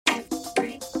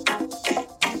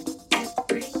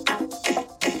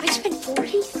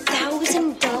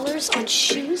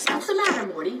shoes? What's the matter,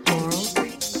 Morty? Laurel,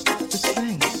 the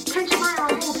spring. Can't you buy our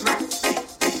whole dress?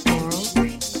 Laurel,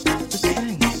 the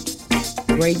spring.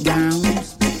 Great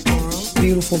gowns. Laurel,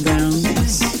 beautiful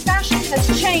gowns. Fashion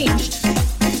has changed.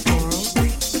 Laurel,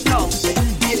 No,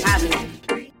 it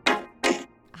hasn't.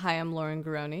 Hi, I'm Lauren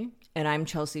Garoni. And I'm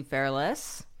Chelsea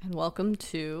Fairless. And welcome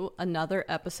to another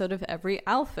episode of Every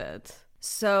Outfit.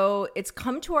 So it's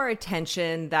come to our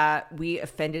attention that we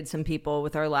offended some people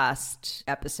with our last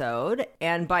episode.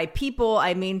 And by people,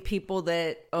 I mean people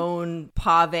that own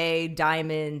pave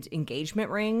diamond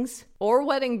engagement rings. Or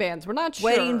wedding bands. We're not sure.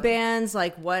 Wedding bands,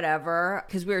 like whatever.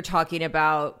 Because we were talking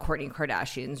about Kourtney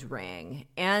Kardashian's ring.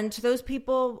 And to those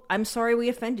people, I'm sorry we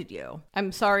offended you.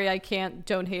 I'm sorry I can't.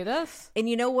 Don't hate us. And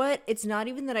you know what? It's not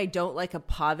even that I don't like a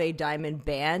pave diamond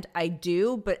band. I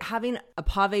do, but having a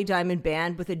pave diamond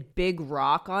band with a big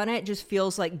rock on it just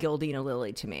feels like gilding a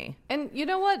lily to me. And you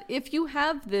know what? If you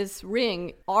have this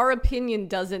ring, our opinion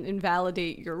doesn't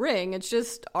invalidate your ring. It's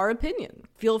just our opinion.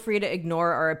 Feel free to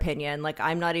ignore our opinion. Like,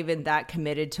 I'm not even that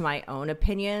committed to my own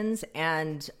opinions.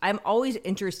 And I'm always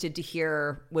interested to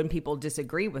hear when people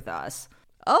disagree with us.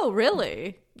 Oh,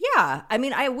 really? Yeah. I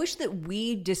mean, I wish that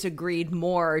we disagreed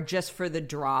more just for the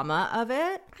drama of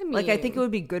it. I think it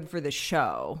would be good for the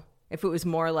show if it was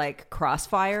more like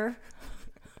Crossfire.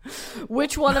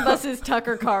 Which one of us is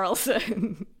Tucker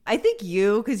Carlson? I think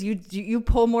you, because you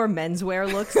pull more menswear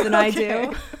looks than I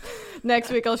do.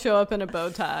 Next week I'll show up in a bow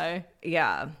tie.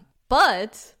 Yeah.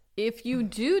 But if you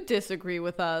do disagree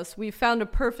with us, we found a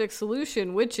perfect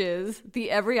solution, which is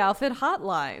the Every Outfit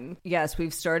hotline. Yes,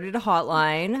 we've started a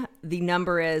hotline. The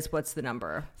number is, what's the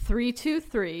number?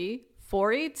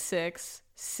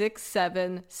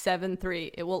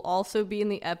 323-486-6773. It will also be in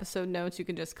the episode notes. You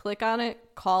can just click on it,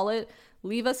 call it,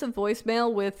 leave us a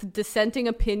voicemail with dissenting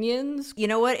opinions. You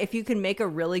know what? If you can make a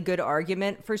really good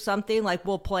argument for something, like,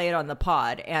 we'll play it on the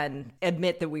pod and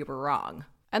admit that we were wrong.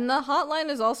 And the hotline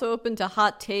is also open to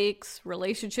hot takes,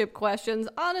 relationship questions,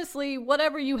 honestly,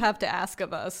 whatever you have to ask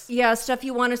of us. Yeah, stuff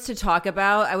you want us to talk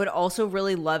about. I would also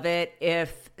really love it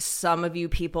if some of you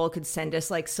people could send us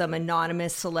like some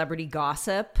anonymous celebrity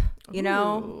gossip, you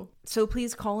know? So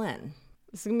please call in.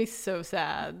 This is going to be so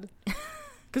sad.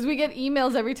 Because we get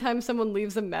emails every time someone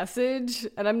leaves a message,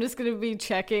 and I'm just going to be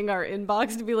checking our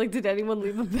inbox to be like, did anyone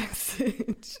leave a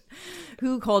message?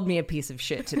 Who called me a piece of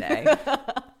shit today?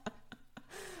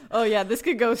 Oh, yeah, this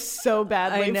could go so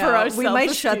badly I know. for our We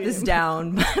might shut self-esteem. this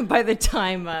down by the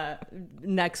time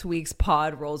next week's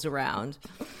pod rolls around.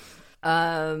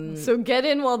 So get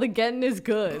in while the getting is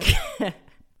good.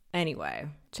 Anyway.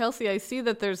 Chelsea, I see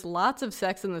that there's lots of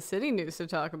Sex and the City news to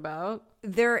talk about.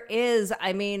 There is.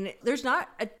 I mean, there's not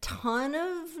a ton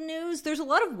of news. There's a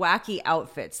lot of wacky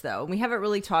outfits, though. We haven't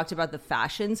really talked about the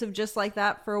fashions of Just Like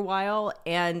That for a while.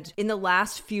 And in the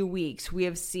last few weeks, we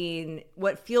have seen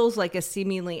what feels like a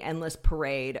seemingly endless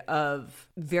parade of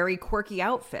very quirky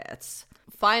outfits.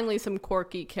 Finally, some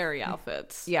quirky Carrie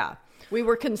outfits. Yeah. We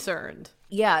were concerned.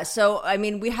 Yeah, so, I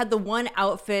mean, we had the one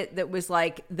outfit that was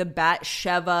like the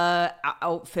Batsheva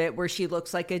outfit where she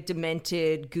looks like a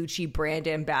demented Gucci brand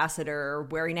ambassador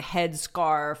wearing a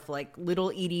headscarf, like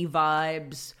Little Edie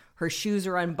vibes. Her shoes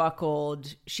are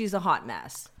unbuckled. She's a hot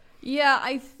mess. Yeah,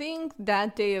 I think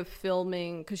that day of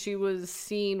filming, because she was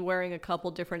seen wearing a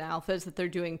couple different outfits, that they're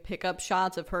doing pickup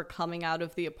shots of her coming out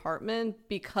of the apartment.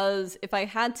 Because if I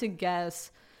had to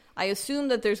guess, I assume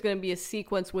that there's going to be a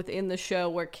sequence within the show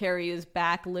where Carrie is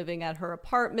back living at her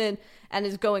apartment and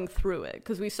is going through it.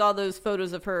 Because we saw those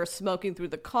photos of her smoking through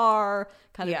the car,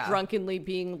 kind of drunkenly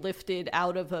being lifted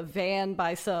out of a van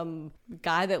by some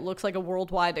guy that looks like a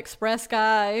Worldwide Express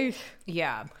guy.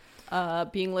 Yeah.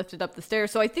 Being lifted up the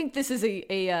stairs. So I think this is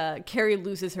a Carrie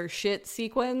loses her shit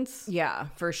sequence. Yeah,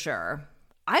 for sure.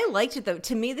 I liked it, though.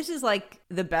 To me, this is like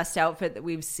the best outfit that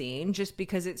we've seen just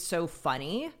because it's so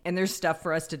funny and there's stuff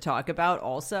for us to talk about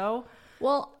also.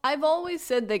 Well, I've always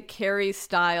said that Carrie's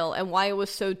style and why it was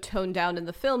so toned down in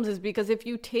the films is because if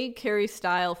you take Carrie's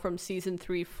style from season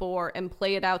 3, 4 and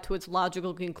play it out to its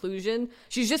logical conclusion,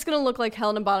 she's just going to look like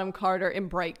Helena Bonham Carter in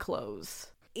bright clothes.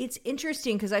 It's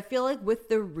interesting because I feel like with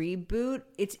the reboot,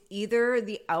 it's either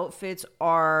the outfits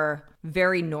are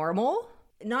very normal,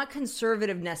 not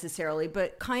conservative necessarily,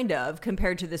 but kind of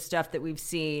compared to the stuff that we've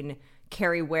seen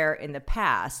Carrie wear in the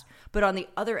past. But on the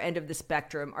other end of the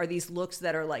spectrum are these looks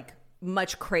that are like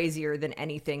much crazier than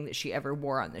anything that she ever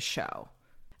wore on the show.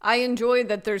 I enjoy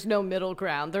that there's no middle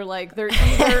ground. They're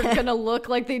either going to look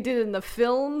like they did in the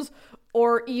films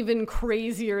or even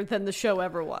crazier than the show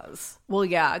ever was. Well,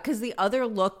 yeah, because the other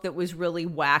look that was really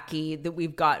wacky that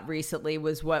we've got recently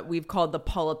was what we've called the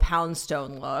Paula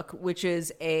Poundstone look, which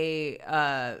is a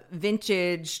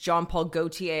vintage Jean Paul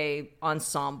Gaultier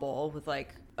ensemble with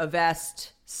like a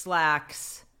vest,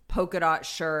 slacks, polka dot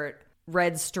shirt,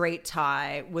 red straight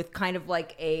tie with kind of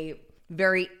like a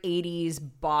very 80s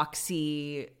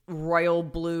boxy royal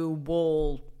blue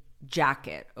wool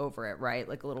jacket over it, right?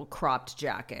 Like a little cropped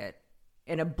jacket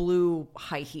and a blue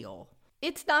high heel.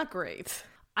 It's not great.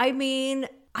 I mean,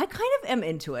 I kind of am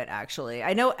into it, actually.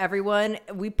 I know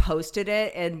we posted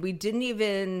it and we didn't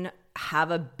even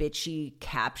have a bitchy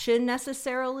caption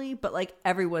necessarily, but like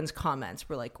everyone's comments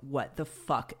were like, what the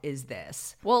fuck is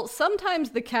this? Well,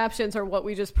 sometimes the captions are what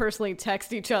we just personally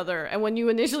text each other. And when you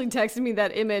initially texted me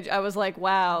that image, I was like,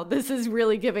 wow, this is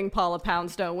really giving Paula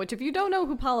Poundstone, which if you don't know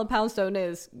who Paula Poundstone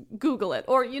is, Google it.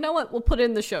 Or you know what? We'll put it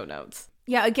in the show notes.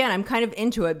 Yeah, again, I'm kind of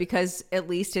into it because at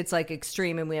least it's like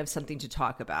extreme and we have something to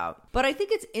talk about. But I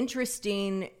think it's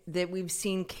interesting that we've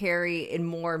seen Carrie in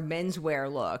more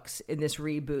menswear looks in this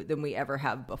reboot than we ever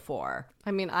have before.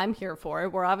 I mean, I'm here for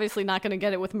it. We're obviously not going to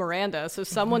get it with Miranda, so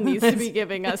someone needs to be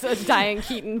giving us a Diane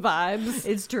Keaton vibes.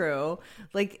 It's true.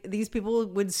 Like, these people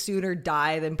would sooner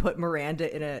die than put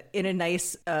Miranda in a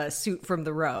nice suit from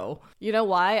the row. You know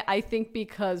why? I think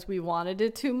because we wanted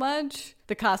it too much.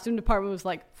 The costume department was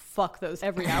like, fuck those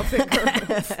every outfit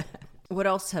girls. What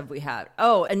else have we had?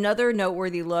 Oh, another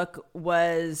noteworthy look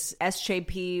was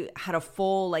SJP had a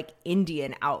full like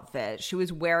Indian outfit. She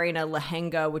was wearing a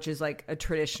lehenga, which is like a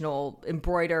traditional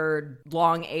embroidered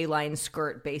long A-line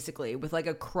skirt, basically, with like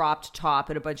a cropped top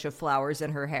and a bunch of flowers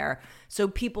in her hair. So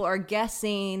people are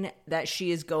guessing that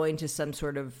she is going to some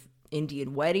sort of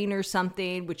Indian wedding or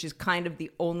something, which is kind of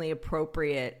the only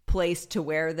appropriate place to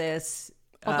wear this.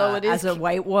 Although it is as a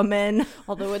white woman.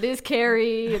 Although it is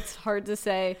Carrie, it's hard to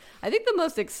say. I think the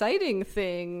most exciting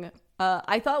thing,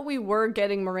 I thought we were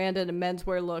getting Miranda in a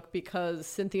menswear look because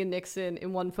Cynthia Nixon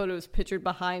in one photo is pictured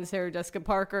behind Sarah Jessica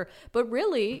Parker. But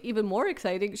really, even more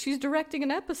exciting, she's directing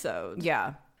an episode.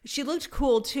 Yeah. She looked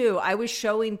cool too. I was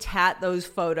showing Tat those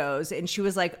photos and she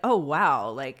was like, oh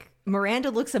wow, like Miranda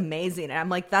looks amazing. And I'm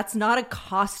like, that's not a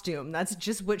costume. That's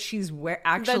just what she's actually wearing.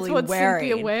 That's what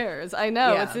Cynthia wears. I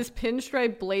know. Yeah. It's this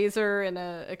pinstripe blazer and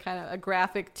a kind of a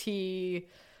graphic tee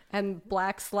and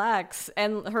black slacks.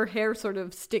 And her hair sort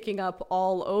of sticking up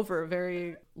all over.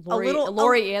 Very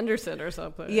Laurie Anderson or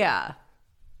something. Yeah.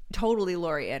 Totally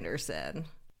Laurie Anderson.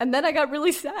 And then I got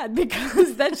really sad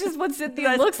because that's just what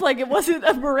Cynthia looks like. It wasn't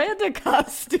a Miranda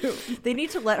costume. They need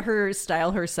to let her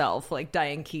style herself like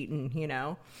Diane Keaton, you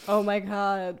know? Oh my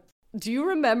God. Do you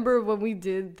remember when we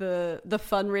did the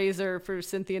fundraiser for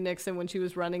Cynthia Nixon when she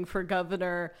was running for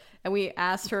governor and we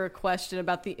asked her a question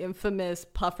about the infamous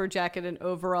puffer jacket and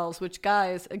overalls, which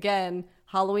guys, again,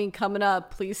 Halloween coming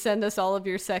up, please send us all of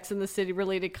your Sex and the City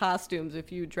related costumes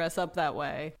if you dress up that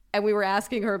way. And we were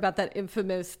asking her about that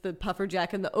infamous, the puffer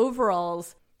jacket and the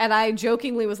overalls. And I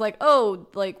jokingly was like, oh,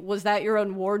 like, was that your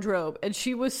own wardrobe? And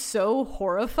she was so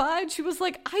horrified. She was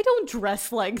like, I don't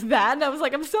dress like that. And I was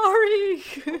like, I'm sorry.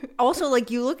 Also,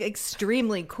 like, you look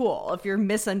extremely cool if you're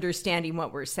misunderstanding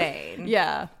what we're saying.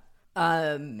 Yeah.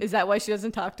 Is that why she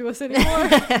doesn't talk to us anymore?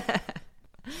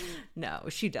 No,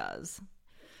 she does.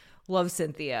 Love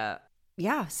Cynthia.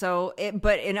 Yeah,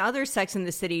 but in other Sex and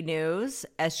the City news,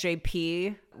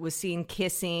 SJP was seen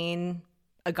kissing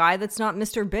a guy that's not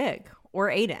Mr. Big or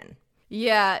Aiden.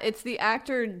 Yeah, it's the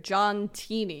actor John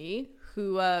Tini,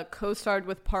 who co-starred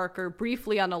with Parker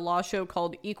briefly on a law show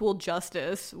called Equal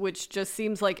Justice, which just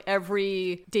seems like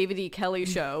every David E. Kelly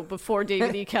show before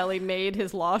David E. Kelly made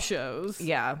his law shows.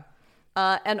 Yeah.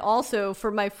 And also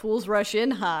for my Fools Rush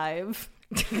In Hive,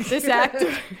 this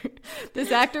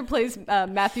actor plays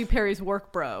Matthew Perry's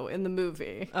work bro in the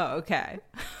movie. Oh, okay.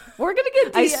 We're going to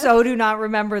get DMs. I so do not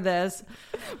remember this.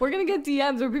 We're going to get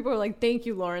DMs where people are like, thank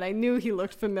you, Lauren. I knew he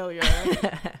looked familiar.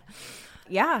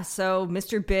 Yeah, so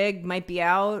Mr. Big might be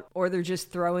out or they're just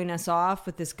throwing us off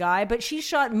with this guy. But she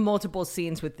shot multiple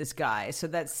scenes with this guy, so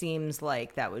that seems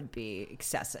like that would be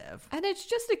excessive. And it's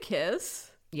just a kiss.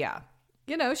 Yeah.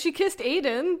 You know, she kissed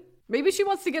Aiden. Maybe she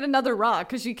wants to get another rock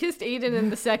because she kissed Aiden in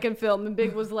the second film and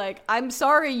Big was like, I'm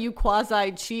sorry you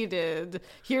quasi-cheated.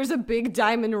 Here's a big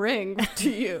diamond ring to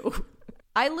you.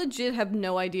 I legit have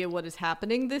no idea what is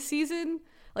happening this season.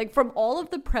 Like, from all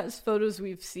of the press photos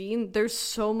we've seen, there's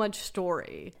so much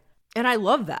story. And I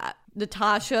love that.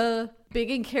 Natasha, Big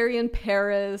and Carrie in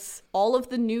Paris, all of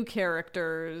the new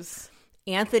characters.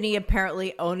 Anthony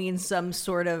apparently owning some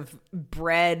sort of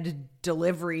bread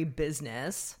delivery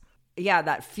business. Yeah,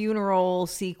 that funeral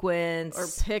sequence.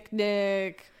 Or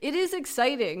picnic. It is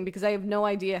exciting because I have no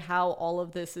idea how all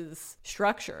of this is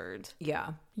structured.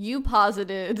 Yeah. You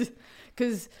posited,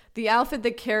 because the outfit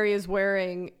that Carrie is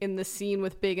wearing in the scene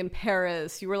with Big in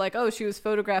Paris, you were like, oh, she was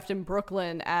photographed in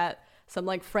Brooklyn at some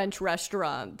like French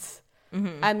restaurant.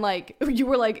 Mm-hmm. And like, you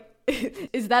were like,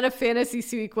 is that a fantasy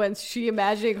sequence? She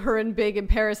imagining her and Big in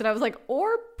Paris? And I was like,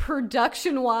 or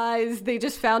production wise, they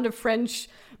just found a French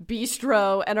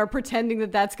bistro and are pretending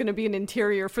that that's going to be an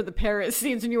interior for the Paris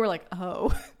scenes. And you were like,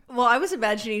 oh. Well, I was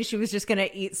imagining she was just going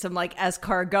to eat some like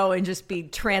escargot and just be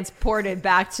transported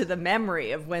back to the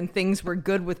memory of when things were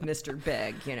good with Mr.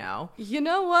 Big, you know? You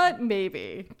know what?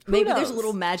 Maybe. Maybe there's a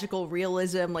little magical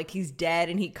realism, like he's dead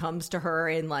and he comes to her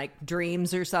in like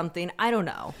dreams or something. I don't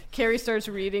know. Carrie starts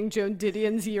reading Joan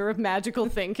Didion's Year of Magical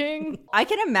Thinking. I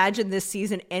can imagine this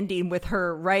season ending with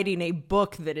her writing a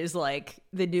book that is like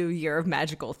the new Year of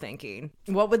Magical Thinking.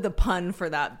 What would the pun for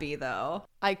that be, though?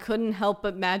 I couldn't help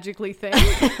but magically think.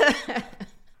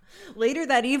 Later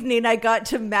that evening, I got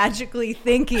to magically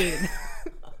thinking.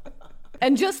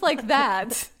 And just like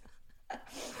that,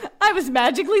 I was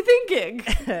magically thinking.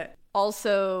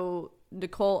 Also,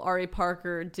 Nicole Ari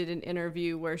Parker did an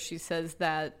interview where she says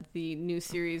that the new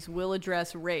series will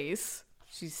address race.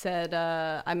 She said,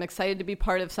 I'm excited to be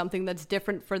part of something that's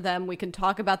different for them. We can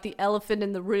talk about the elephant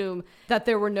in the room, that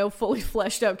there were no fully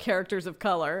fleshed out characters of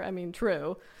color. I mean,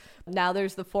 true. Now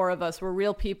there's the four of us. We're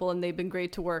real people and they've been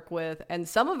great to work with. And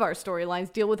some of our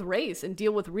storylines deal with race and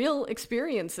deal with real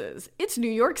experiences. It's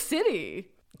New York City.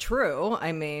 True.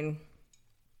 I mean,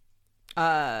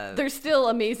 they're still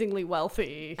amazingly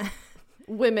wealthy.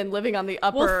 Women living on the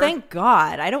upper. Well, thank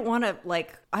God. I don't want to,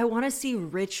 like, I want to see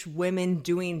rich women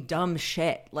doing dumb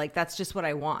shit. Like, that's just what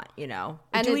I want, you know?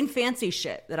 And doing fancy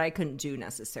shit that I couldn't do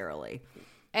necessarily.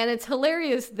 And it's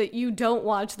hilarious that you don't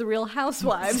watch The Real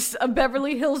Housewives of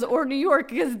Beverly Hills or New York,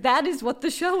 because that is what the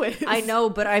show is. I know,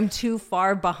 but I'm too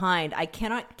far behind. I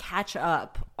cannot catch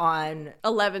up on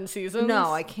 11 seasons.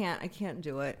 No, I can't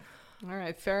do it. All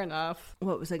right, fair enough.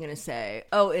 What was I going to say?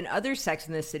 Oh, in other Sex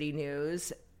and the City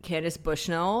news, Candace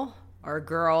Bushnell, our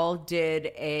girl,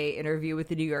 did a interview with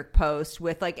the New York Post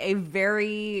with like a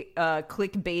very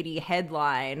clickbaity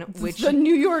headline, which the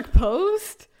New York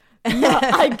Post. No,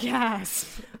 I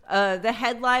gasp. The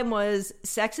headline was,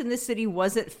 Sex and the City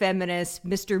wasn't feminist.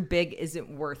 Mr. Big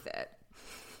isn't worth it.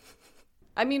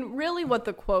 I mean, really what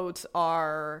the quotes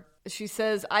are, she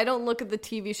says, I don't look at the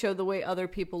TV show the way other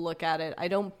people look at it. I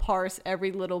don't parse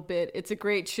every little bit. It's a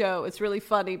great show. It's really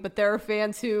funny. But there are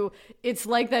fans who, it's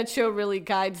like that show really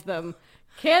guides them.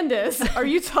 Candace, are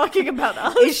you talking about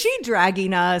us? Is she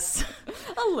dragging us?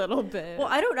 A little bit. Well,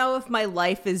 I don't know if my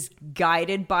life is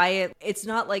guided by it. It's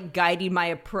not like guiding my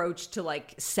approach to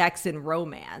like sex and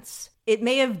romance. It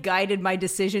may have guided my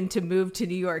decision to move to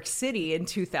New York City in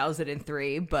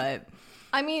 2003, but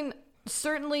I mean,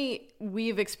 certainly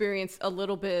we've experienced a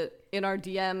little bit in our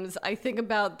DMs. I think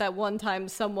about that one time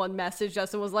someone messaged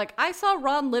us and was like, I saw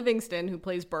Ron Livingston, who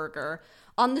plays Burger,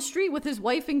 on the street with his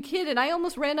wife and kid, and I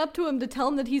almost ran up to him to tell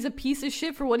him that he's a piece of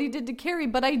shit for what he did to Carrie,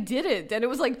 but I didn't. And it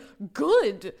was like,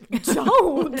 good,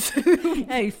 don't.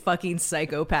 Hey, fucking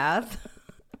psychopath.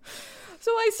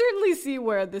 So I certainly see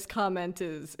where this comment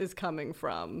is coming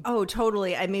from. Oh,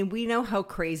 totally. I mean, we know how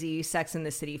crazy Sex and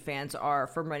the City fans are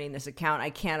from running this account. I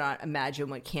cannot imagine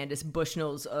what Candace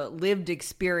Bushnell's lived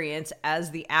experience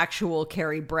as the actual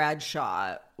Carrie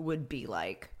Bradshaw would be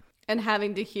like. And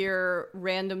having to hear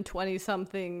random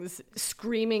 20-somethings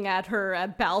screaming at her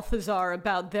at Balthazar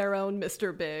about their own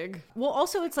Mr. Big. Well,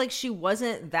 also, it's like she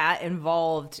wasn't that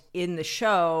involved in the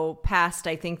show past,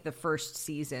 I think, the first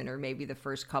season or maybe the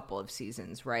first couple of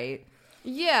seasons, right?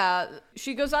 Yeah.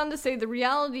 She goes on to say the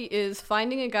reality is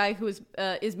finding a guy who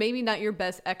is maybe not your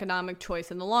best economic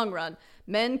choice in the long run.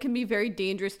 Men can be very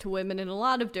dangerous to women in a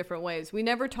lot of different ways. We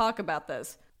never talk about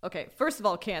this. Okay, first of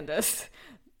all, Candace,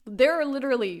 there are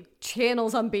literally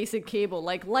channels on basic cable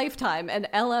like Lifetime and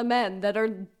LMN that are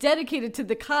dedicated to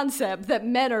the concept that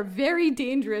men are very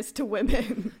dangerous to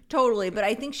women. Totally, but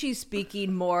I think she's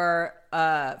speaking more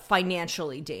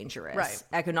financially dangerous, right?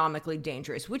 Economically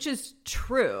dangerous, which is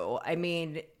true. I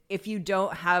mean, if you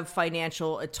don't have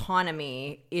financial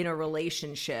autonomy in a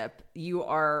relationship, you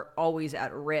are always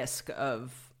at risk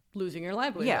of losing your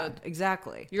livelihood. Yeah,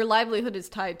 exactly. Your livelihood is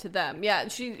tied to them. Yeah,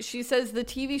 she says the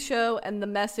TV show and the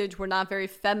message were not very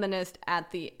feminist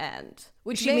at the end.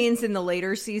 Which she means in the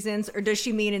later seasons, or does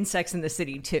she mean in Sex and the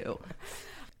City too?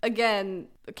 Again,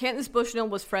 Candace Bushnell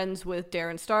was friends with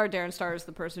Darren Star. Darren Star is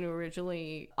the person who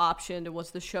originally optioned and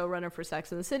was the showrunner for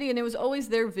Sex and the City, and it was always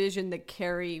their vision that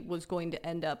Carrie was going to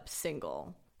end up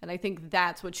single. And I think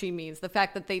that's what she means. The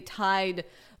fact that they tied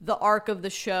the arc of the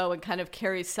show and kind of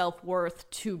Carrie's self-worth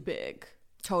to Big.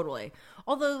 Totally.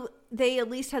 Although they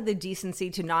at least had the decency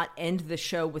to not end the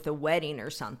show with a wedding or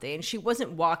something. She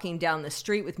wasn't walking down the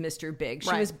street with Mr. Big.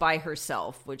 She was by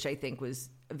herself, which I think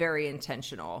was very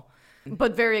intentional.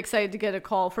 But very excited to get a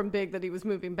call from Big that he was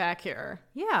moving back here.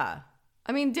 Yeah.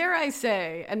 I mean, dare I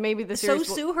say, and maybe the series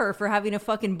So sue her for having a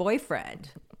fucking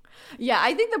boyfriend. Yeah,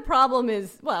 I think the problem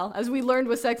is, well, as we learned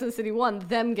with Sex and the City 1,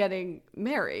 them getting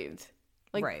married.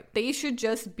 Like, right. They should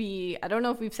just be, I don't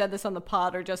know if we've said this on the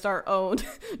pod or just our own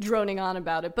droning on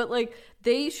about it, but like,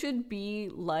 they should be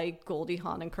like Goldie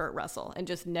Hawn and Kurt Russell and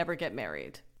just never get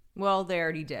married. Well, they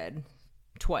already did.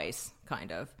 Twice,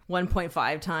 kind of.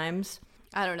 1.5 times.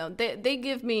 I don't know. They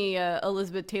give me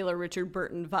Elizabeth Taylor, Richard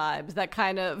Burton vibes. That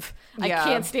kind of, Yeah. I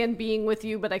can't stand being with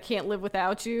you, but I can't live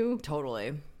without you.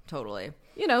 Totally.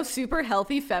 You know, super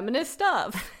healthy feminist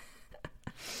stuff.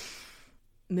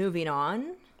 Moving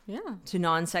on. Yeah. To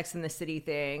non-Sex and the City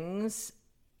things.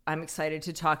 I'm excited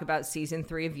to talk about season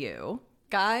 3 of You.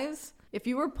 Guys, if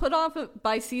you were put off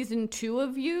by season 2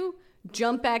 of You,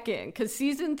 jump back in, because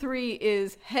season 3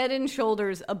 is head and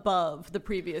shoulders above the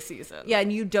previous season. Yeah,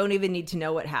 and you don't even need to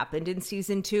know what happened in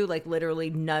season 2. Like, literally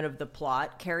none of the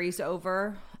plot carries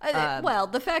over. Well,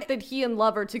 the fact that he and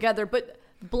Love are together, but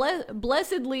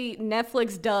blessedly,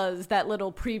 Netflix does that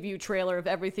little preview trailer of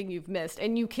everything you've missed,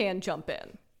 and you can jump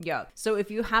in. Yeah. So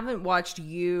if you haven't watched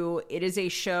You, it is a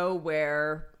show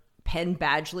where Penn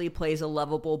Badgley plays a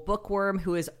lovable bookworm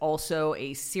who is also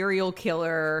a serial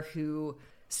killer who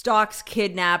stalks,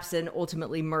 kidnaps, and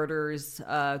ultimately murders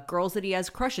girls that he has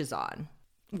crushes on.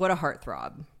 What a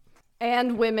heartthrob.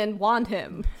 And women want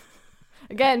him.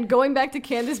 Again, going back to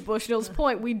Candace Bushnell's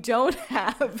point, we don't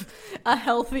have a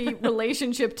healthy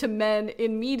relationship to men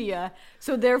in media.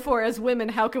 So therefore, as women,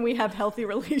 how can we have healthy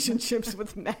relationships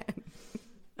with men?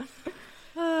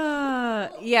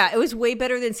 Yeah, it was way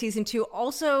better than season 2.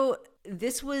 Also,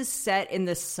 this was set in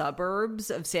the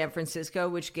suburbs of San Francisco,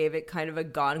 which gave it kind of a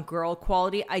Gone Girl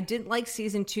quality. I didn't like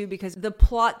season 2 because the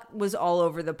plot was all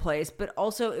over the place, but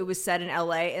also it was set in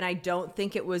LA, and I don't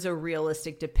think it was a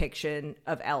realistic depiction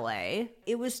of LA.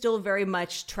 It was still very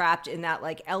much trapped in that,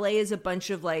 like, LA is a bunch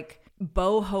of, like,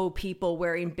 boho people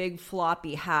wearing big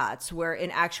floppy hats, where in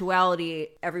actuality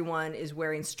everyone is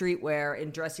wearing streetwear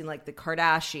and dressing like the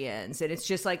Kardashians, and it's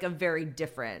just like a very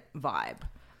different vibe.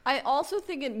 I also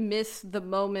think it missed the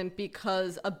moment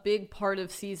because a big part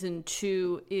of season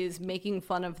 2 is making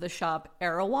fun of the shop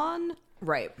Erewhon.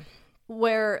 Right.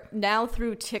 Where now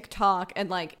through TikTok and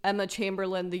like Emma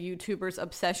Chamberlain, the YouTuber's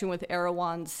obsession with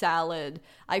Erewhon salad,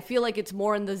 I feel like it's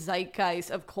more in the zeitgeist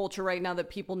of culture right now that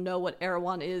people know what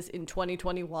Erewhon is in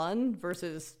 2021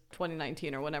 versus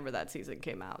 2019 or whenever that season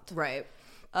came out. Right.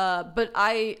 But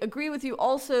I agree with you.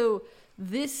 Also,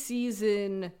 this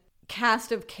season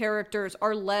cast of characters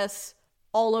are less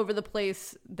all over the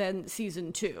place than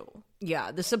season 2.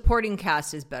 Yeah, the supporting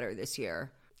cast is better this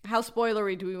year. How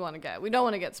spoilery do we want to get? We don't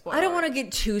want to get spoilery. I don't want to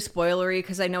get too spoilery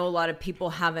because I know a lot of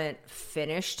people haven't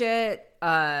finished it.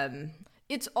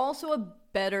 It's also a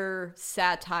better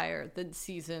satire than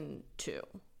season 2.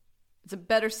 It's a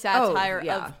better satire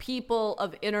of people,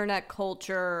 of internet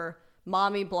culture,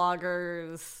 mommy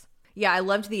bloggers. Yeah, I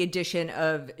loved the addition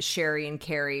of Sherry and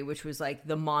Carrie, which was like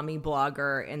the mommy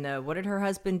blogger and the, what did her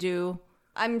husband do?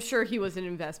 I'm sure he was an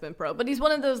investment bro, but he's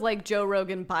one of those like Joe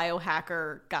Rogan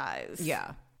biohacker guys.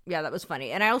 Yeah. Yeah, that was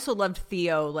funny. And I also loved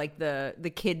Theo, like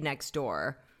the kid next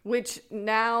door. Which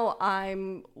now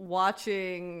I'm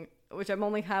watching, which I'm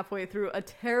only halfway through, a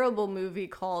terrible movie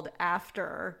called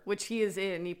After, which he is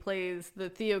in.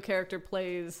 The Theo character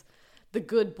plays the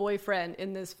good boyfriend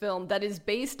in this film that is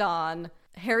based on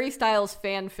Harry Styles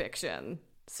fan fiction.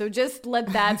 So just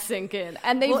let that sink in.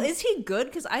 And well, is he good?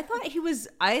 Because I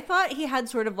thought he had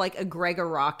sort of like a Gregor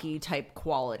Rocky type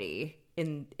quality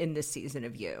in this season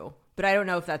of You. But I don't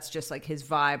know if that's just like his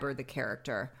vibe or the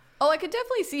character. Oh, I could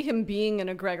definitely see him being in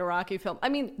a Gregor Rocky film. I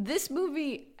mean, this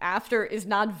movie After is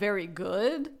not very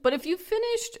good, but if you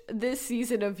finished this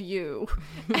season of You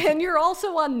and you're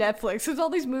also on Netflix, because all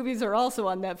these movies are also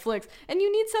on Netflix, and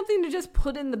you need something to just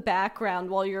put in the background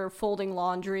while you're folding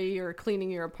laundry or cleaning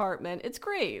your apartment, it's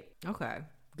great. Okay.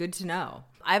 Good to know.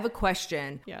 I have a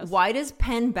question. Yes. Why does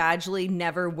Penn Badgley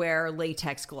never wear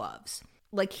latex gloves?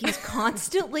 Like he's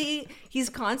constantly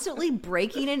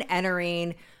breaking and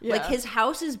entering. Yeah. Like his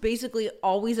house is basically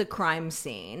always a crime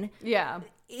scene. Yeah.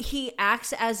 He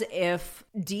acts as if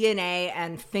DNA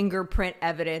and fingerprint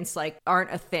evidence like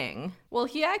aren't a thing. Well,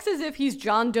 he acts as if he's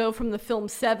John Doe from the film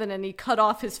Seven and he cut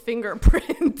off his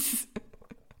fingerprints.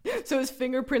 So his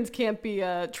fingerprints can't be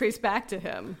traced back to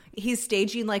him. He's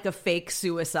staging like a fake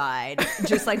suicide,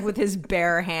 just like with his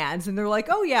bare hands. And they're like,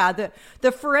 oh yeah,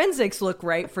 the forensics look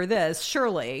right for this,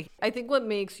 surely. I think what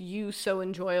makes You so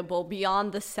enjoyable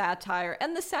beyond the satire,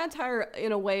 and the satire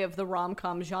in a way of the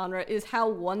rom-com genre, is how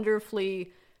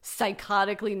wonderfully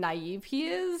psychotically naive he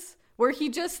is, where he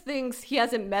just thinks he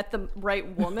hasn't met the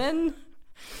right woman.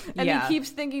 And he keeps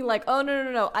thinking like, oh,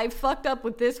 no, I fucked up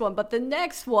with this one, but the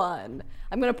next one,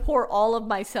 I'm going to pour all of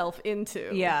myself into.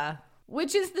 Yeah.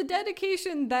 Which is the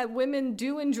dedication that women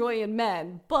do enjoy in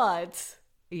men, but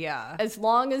yeah, as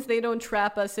long as they don't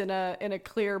trap us in a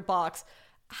clear box.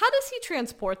 How does he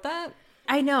transport that?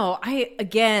 I know.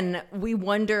 We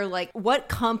wonder, like, what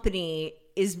company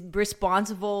is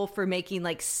responsible for making,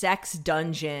 like, sex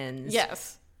dungeons?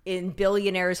 Yes. In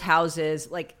billionaires' houses,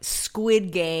 like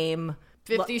Squid Game.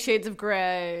 50 Shades of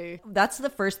Grey. That's the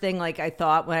first thing, like, I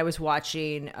thought when I was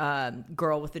watching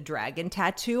Girl with the Dragon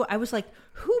Tattoo. I was like,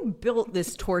 who built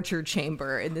this torture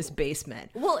chamber in this basement?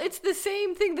 Well, it's the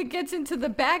same thing that gets into the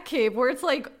Batcave, where it's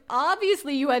like,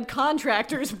 obviously you had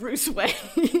contractors, Bruce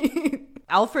Wayne.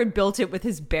 Alfred built it with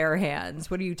his bare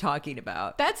hands. What are you talking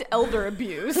about? That's elder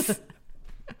abuse.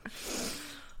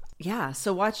 Yeah,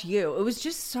 so watch You. It was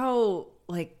just so,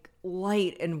 like,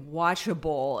 light and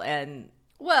watchable. And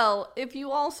well, if you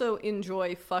also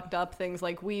enjoy fucked up things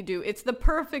like we do, it's the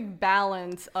perfect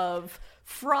balance of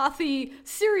frothy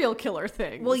serial killer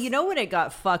things. Well, you know when it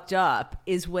got fucked up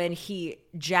is when he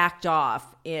jacked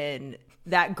off in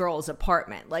that girl's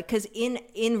apartment. Like, because in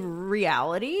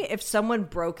reality, if a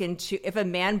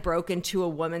man broke into a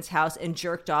woman's house and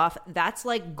jerked off, that's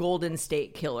like Golden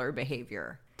State Killer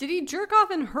behavior. Did he jerk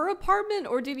off in her apartment,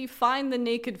 or did he find the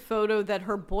naked photo that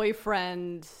her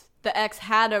boyfriend, the ex,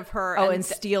 had of her? And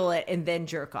steal it and then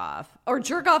jerk off? Or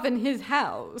jerk off in his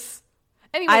house?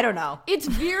 Anyway, I don't know. It's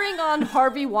veering on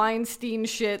Harvey Weinstein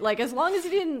shit. Like, as long as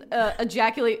he didn't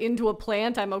ejaculate into a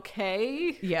plant, I'm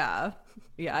okay. Yeah.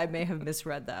 Yeah, I may have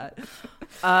misread that.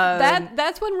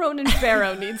 That's when Ronan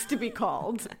Farrow needs to be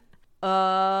called.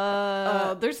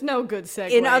 There's no good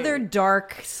segue. In other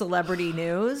dark celebrity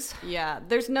news. Yeah,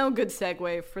 there's no good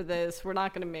segue for this. We're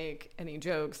not going to make any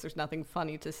jokes. There's nothing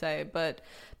funny to say. But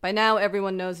by now,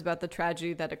 everyone knows about the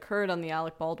tragedy that occurred on the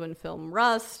Alec Baldwin film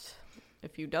Rust.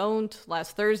 If you don't,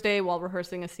 last Thursday, while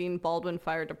rehearsing a scene, Baldwin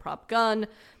fired a prop gun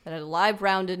that had a live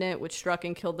round in it, which struck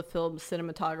and killed the film's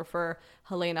cinematographer,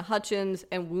 Helena Hutchins,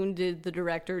 and wounded the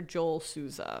director, Joel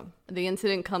Souza. The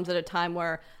incident comes at a time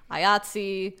where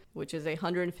IATSE, which is a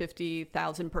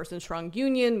 150,000 strong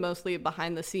union, mostly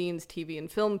behind-the-scenes TV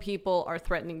and film people, are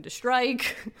threatening to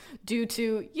strike due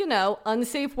to,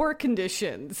 unsafe work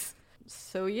conditions.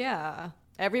 So yeah,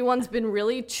 everyone's been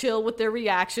really chill with their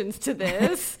reactions to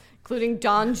this. Including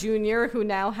Don Jr., who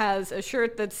now has a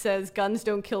shirt that says, "Guns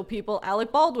don't kill people,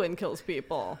 Alec Baldwin kills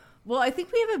people." Well, I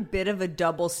think we have a bit of a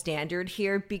double standard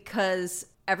here because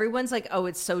everyone's like, oh,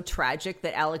 it's so tragic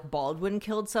that Alec Baldwin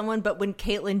killed someone. But when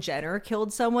Caitlyn Jenner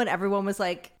killed someone, everyone was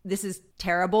like, this is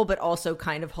terrible, but also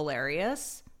kind of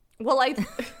hilarious. Well,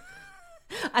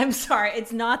 I'm sorry,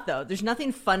 it's not, though. There's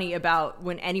nothing funny about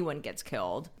when anyone gets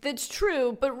killed. That's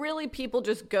true, but really people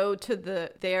just go to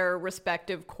their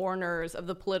respective corners of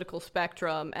the political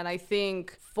spectrum, and I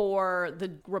think for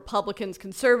the Republicans,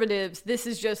 conservatives, this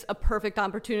is just a perfect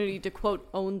opportunity to, quote,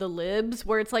 own the libs,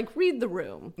 where it's like, read the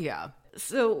room. Yeah.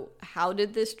 So how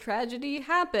did this tragedy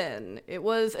happen? It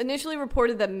was initially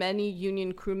reported that many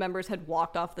union crew members had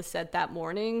walked off the set that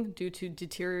morning due to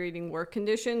deteriorating work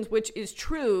conditions, which is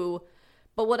true.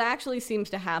 But what actually seems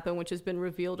to happen, which has been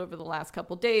revealed over the last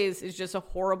couple days, is just a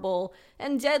horrible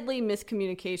and deadly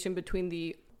miscommunication between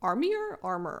the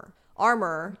armor,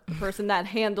 the person that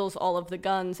handles all of the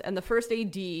guns, and the first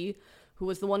AD, who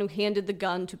was the one who handed the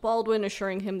gun to Baldwin,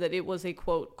 assuring him that it was a,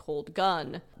 quote, cold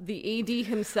gun. The AD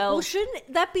himself... Well,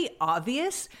 shouldn't that be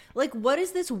obvious? Like, what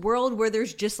is this world where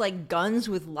there's just, like, guns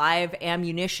with live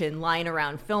ammunition lying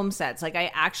around film sets? Like,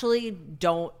 I actually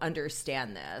don't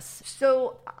understand this.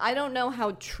 So, I don't know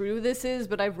how true this is,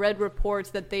 but I've read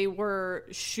reports that they were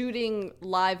shooting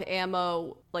live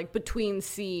ammo, like, between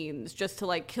scenes just to,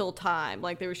 like, kill time.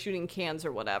 Like, they were shooting cans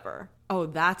or whatever. Oh,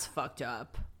 that's fucked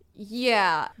up.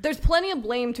 Yeah, there's plenty of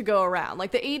blame to go around.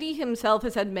 Like, the AD himself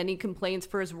has had many complaints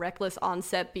for his reckless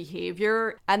on-set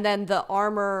behavior. And then the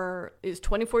armor is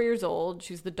 24 years old.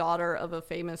 She's the daughter of a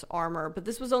famous armor. But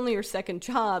this was only her second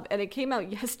job. And it came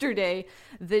out yesterday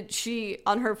that she,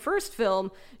 on her first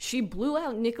film, she blew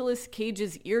out Nicolas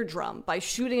Cage's eardrum by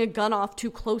shooting a gun off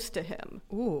too close to him.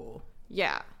 Ooh.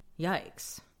 Yeah.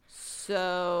 Yikes.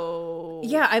 So...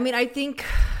 Yeah, I mean, I think...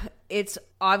 it's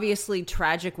obviously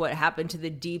tragic what happened to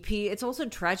the DP. It's also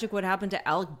tragic what happened to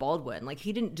Alec Baldwin. Like,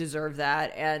 he didn't deserve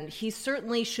that. And he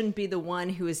certainly shouldn't be the one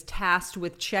who is tasked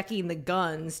with checking the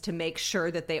guns to make sure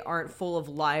that they aren't full of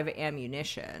live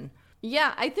ammunition.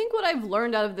 Yeah, I think what I've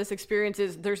learned out of this experience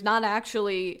is there's not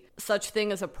actually such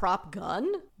thing as a prop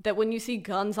gun. That when you see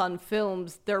guns on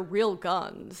films, they're real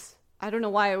guns. I don't know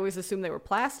why I always assumed they were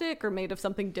plastic or made of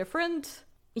something different.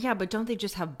 Yeah, but don't they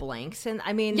just have blanks? And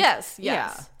I mean... Yes.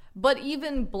 Yeah. But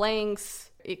even blanks,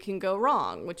 it can go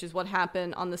wrong, which is what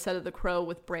happened on the set of The Crow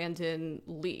with Brandon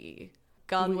Lee.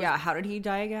 How did he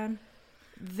die again?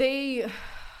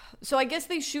 So I guess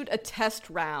they shoot a test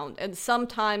round, and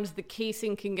sometimes the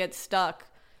casing can get stuck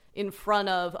in front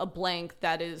of a blank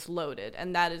that is loaded,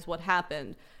 and that is what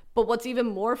happened. But what's even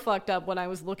more fucked up when I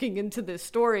was looking into this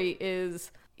story is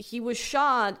he was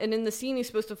shot, and in the scene he's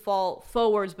supposed to fall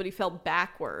forwards, but he fell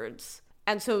backwards.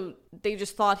 And so they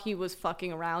just thought he was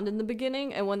fucking around in the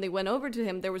beginning, and when they went over to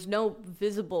him, there was no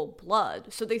visible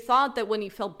blood. So they thought that when he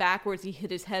fell backwards, he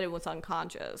hit his head and was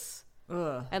unconscious.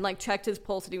 Ugh. And like checked his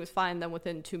pulse and he was fine. Then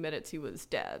within 2 minutes he was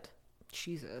dead.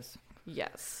 Jesus.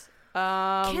 Yes.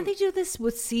 Can't they do this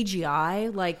with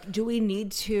CGI? Like, do we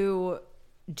need to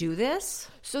do this?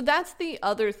 So that's the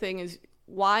other thing, is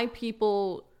why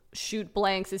people shoot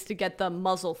blanks is to get the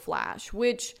muzzle flash,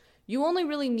 which you only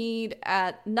really need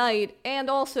at night. And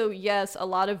also, yes, a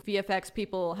lot of VFX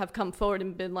people have come forward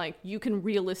and been like, you can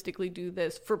realistically do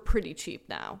this for pretty cheap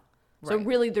now. So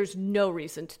really there's no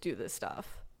reason to do this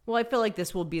stuff. Well, I feel like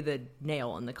this will be the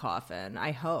nail in the coffin.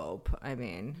 I hope. I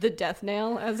mean... The death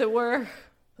nail, as it were.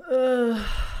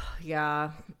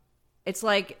 Yeah. It's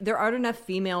like there aren't enough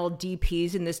female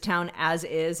DPs in this town as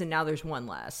is, and now there's one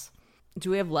less. Do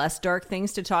we have less dark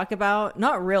things to talk about?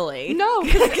 Not really. No.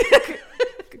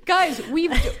 Guys,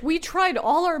 we tried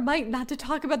all our might not to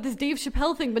talk about this Dave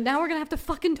Chappelle thing, but now we're going to have to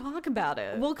fucking talk about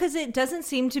it. Well, because it doesn't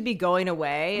seem to be going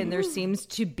away, and there seems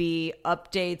to be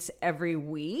updates every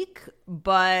week.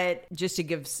 But just to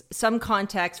give some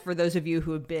context for those of you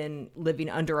who have been living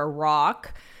under a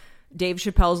rock, Dave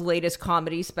Chappelle's latest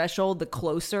comedy special, The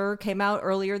Closer, came out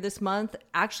earlier this month.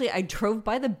 Actually, I drove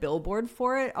by the billboard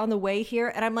for it on the way here,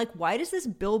 and I'm like, why does this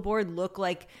billboard look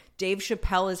like Dave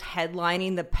Chappelle is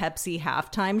headlining the Pepsi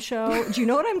halftime show? Do you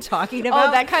know what I'm talking about?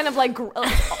 Oh, that kind of like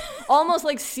almost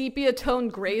like sepia tone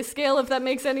grayscale, if that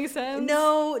makes any sense.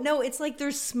 No, it's like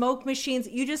there's smoke machines.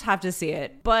 You just have to see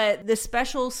it. But the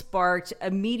special sparked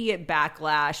immediate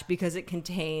backlash because it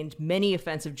contained many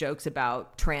offensive jokes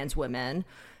about trans women.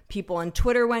 People on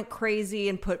Twitter went crazy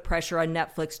and put pressure on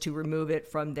Netflix to remove it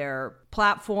from their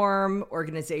platform.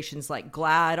 Organizations like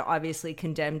GLAAD obviously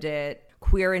condemned it.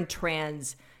 Queer and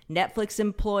trans Netflix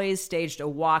employees staged a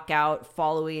walkout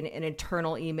following an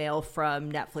internal email from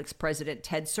Netflix president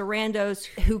Ted Sarandos,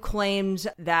 who claimed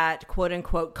that, quote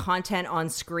unquote, content on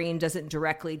screen doesn't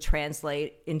directly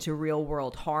translate into real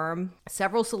world harm.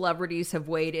 Several celebrities have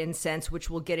weighed in since, which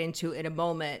we'll get into in a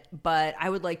moment. But I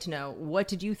would like to know, what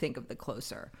did you think of The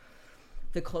Closer?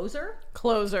 The Closer?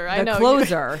 Closer, I know. The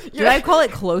Closer. Did I call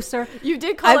it Closer? You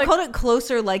did call it... I called it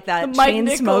Closer like that Mike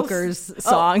Chainsmokers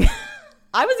song. Oh.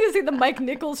 I was going to say the Mike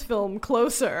Nichols film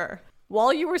Closer.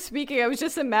 While you were speaking, I was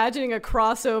just imagining a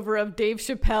crossover of Dave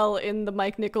Chappelle in the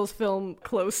Mike Nichols film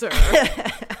Closer.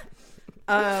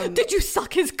 Did you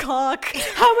suck his cock?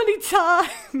 How many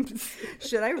times?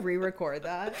 Should I re-record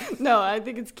that? No, I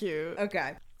think it's cute.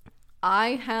 Okay. I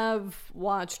have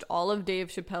watched all of Dave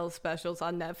Chappelle's specials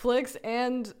on Netflix,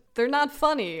 and they're not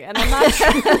funny. And I'm not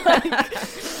sure, like,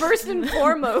 first and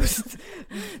foremost,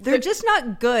 they're just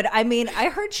not good. I mean, I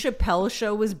heard Chappelle's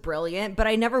show was brilliant, but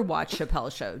I never watched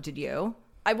Chappelle's show. Did you?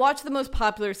 I watched the most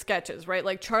popular sketches, right?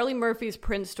 Like Charlie Murphy's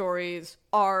Prince stories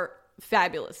are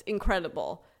fabulous,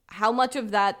 incredible. How much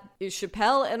of that is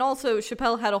Chappelle? And also,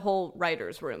 Chappelle had a whole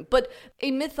writer's room. But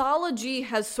a mythology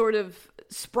has sort of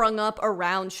sprung up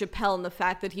around Chappelle and the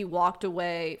fact that he walked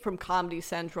away from Comedy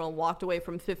Central and walked away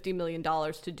from $50 million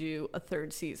to do a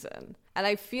third season. And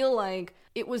I feel like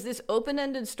it was this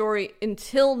open-ended story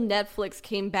until Netflix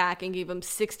came back and gave him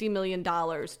 $60 million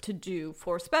to do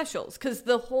 4 specials. Because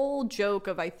the whole joke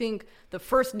of, I think, the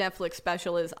first Netflix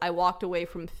special is, I walked away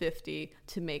from 50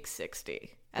 to make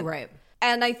 60. Right.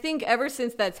 And I think ever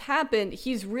since that's happened,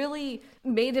 he's really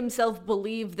made himself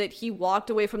believe that he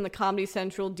walked away from the Comedy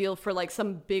Central deal for like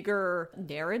some bigger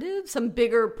narrative, some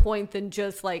bigger point than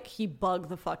just like he bugged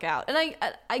the fuck out. And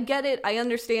I get it. I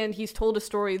understand he's told a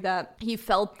story that he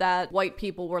felt that white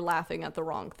people were laughing at the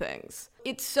wrong things.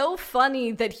 It's so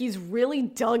funny that he's really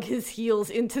dug his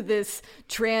heels into these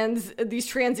trans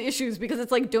issues, because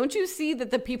it's like, don't you see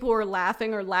that the people who are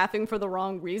laughing for the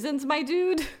wrong reasons, my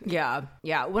dude? Yeah.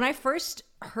 When I first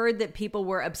heard that people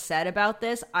were upset about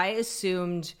this, I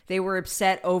assumed they were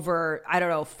upset over, I don't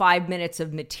know, 5 minutes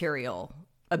of material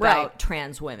about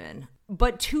trans women.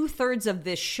 But 2/3 of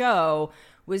this show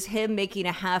was him making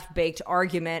a half-baked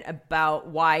argument about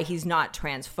why he's not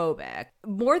transphobic.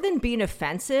 More than being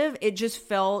offensive, it just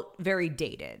felt very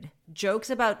dated. Jokes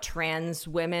about trans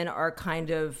women are kind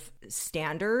of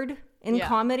standard in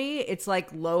comedy. It's like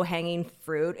low-hanging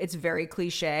fruit. It's very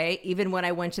cliche. Even when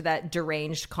I went to that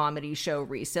deranged comedy show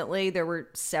recently, there were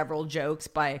several jokes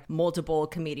by multiple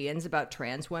comedians about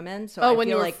trans women. So when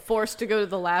you were forced to go to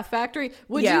the Laugh Factory?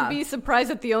 Would you be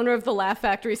surprised that the owner of the Laugh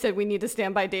Factory said we need to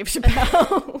stand by Dave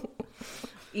Chappelle?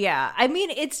 Yeah, I mean,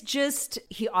 it's just,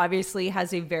 he obviously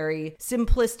has a very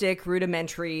simplistic,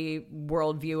 rudimentary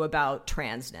worldview about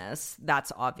transness.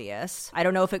 That's obvious. I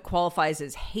don't know if it qualifies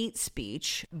as hate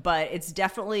speech, but it's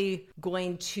definitely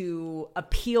going to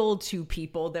appeal to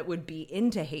people that would be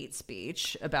into hate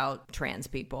speech about trans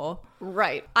people.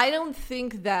 Right. I don't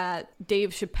think that Dave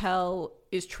Chappelle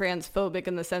is transphobic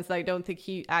in the sense that I don't think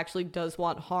he actually does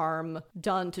want harm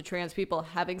done to trans people.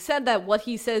 Having said that, what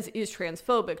he says is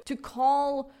transphobic. To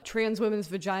call trans women's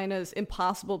vaginas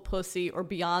impossible pussy or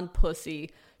beyond pussy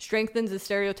strengthens the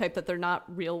stereotype that they're not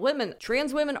real women.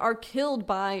 Trans women are killed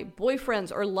by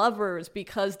boyfriends or lovers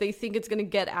because they think it's going to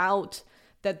get out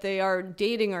that they are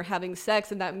dating or having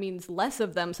sex, and that means less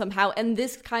of them somehow. And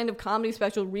this kind of comedy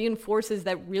special reinforces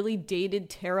that really dated,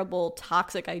 terrible,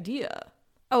 toxic idea.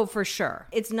 Oh, for sure.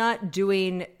 It's not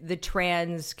doing the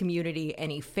trans community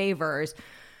any favors.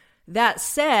 That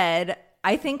said,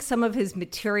 I think some of his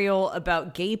material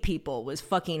about gay people was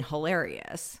fucking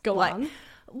hilarious. Go on.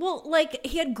 Well, like,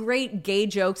 he had great gay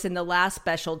jokes in the last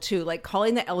special, too. Like,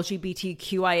 calling the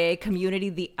LGBTQIA community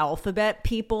the alphabet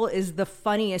people is the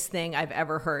funniest thing I've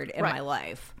ever heard in my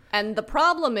life. And the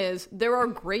problem is there are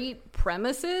great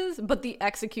premises, but the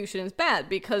execution is bad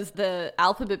because the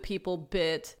alphabet people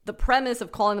bit, the premise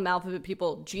of calling them alphabet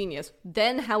people, genius.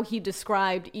 Then how he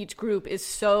described each group is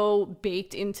so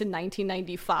baked into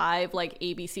 1995, like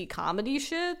ABC comedy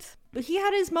shit. But he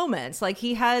had his moments. Like,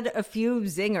 he had a few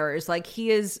zingers. Like, he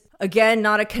is, again,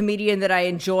 not a comedian that I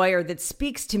enjoy or that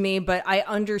speaks to me, but I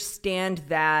understand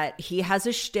that he has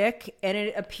a shtick and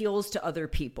it appeals to other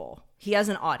people. He has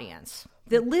an audience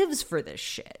that lives for this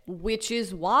shit. Which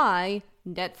is why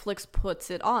Netflix puts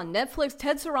it on. Netflix,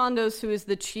 Ted Sarandos, who is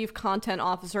the chief content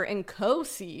officer and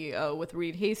co-CEO with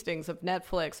Reed Hastings of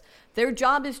Netflix, their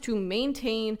job is to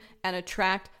maintain and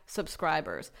attract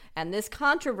subscribers. And this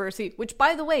controversy, which,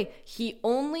 by the way, he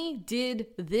only did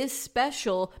this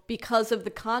special because of the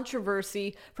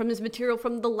controversy from his material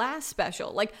from the last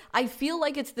special. Like, I feel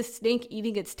like it's the snake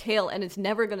eating its tail and it's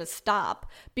never going to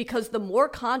stop, because the more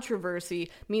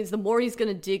controversy means the more he's going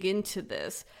to dig into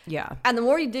this. Yeah. And the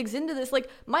more he digs into this, like,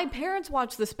 my parents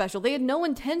watched the special. They had no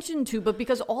intention to, but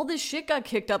because all this shit got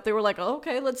kicked up, they were like, oh,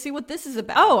 okay, let's see what this is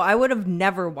about. Oh, I would have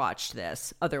never watched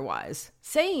this otherwise.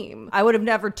 Same. I would have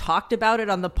never talked about it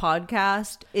on the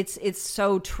podcast. It's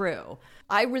so true.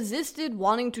 I resisted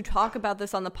wanting to talk about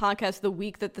this on the podcast the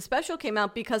week that the special came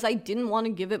out because I didn't want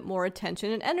to give it more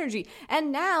attention and energy.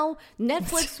 And now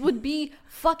Netflix would be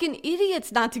fucking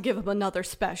idiots not to give him another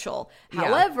special. Yeah.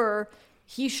 However,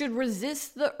 he should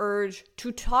resist the urge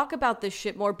to talk about this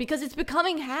shit more because it's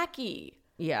becoming hacky.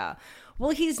 Yeah.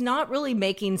 Well, he's not really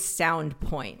making sound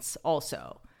points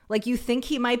also. Like, you think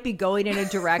he might be going in a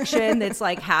direction that's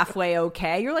like halfway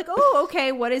okay. You're like, oh,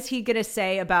 okay, what is he going to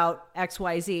say about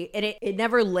XYZ? And it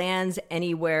never lands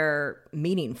anywhere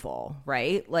meaningful,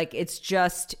 right? Like, it's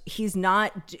just, he's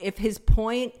not, if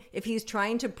he's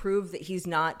trying to prove that he's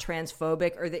not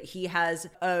transphobic or that he has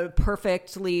a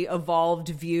perfectly evolved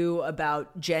view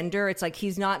about gender, it's like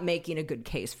he's not making a good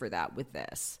case for that with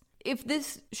this. If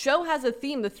this show has a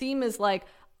theme, the theme is like,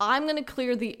 I'm going to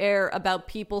clear the air about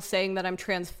people saying that I'm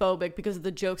transphobic because of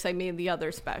the jokes I made in the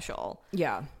other special.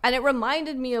 Yeah. And it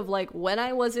reminded me of, like, when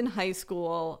I was in high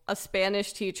school, a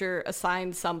Spanish teacher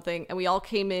assigned something and we all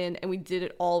came in and we did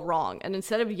it all wrong. And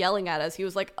instead of yelling at us, he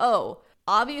was like, oh,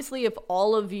 obviously if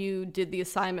all of you did the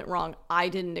assignment wrong, I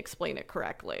didn't explain it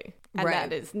correctly. And right.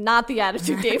 That is not the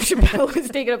attitude Dave Chappelle was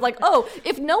taking of, like, oh,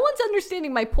 if no one's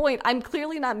understanding my point, I'm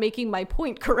clearly not making my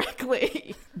point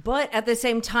correctly. But at the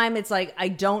same time, it's like, I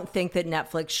don't think that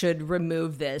Netflix should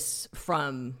remove this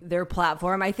from their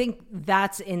platform. I think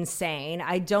that's insane.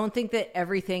 I don't think that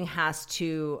everything has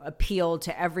to appeal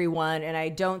to everyone. And I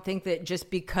don't think that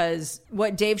just because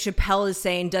what Dave Chappelle is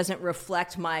saying doesn't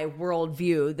reflect my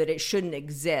worldview, that it shouldn't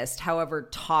exist, however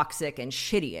toxic and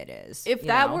shitty it is. If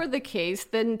that were the case,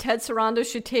 then Ted Ted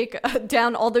Sarandos should take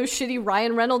down all those shitty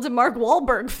Ryan Reynolds and Mark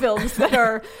Wahlberg films that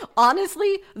are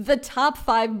honestly the top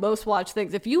 5 most watched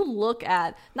things. If you look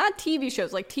at, not TV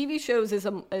shows, like TV shows is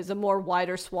a more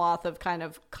wider swath of kind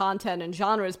of content and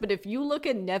genres, but if you look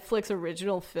at Netflix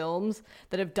original films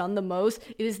that have done the most,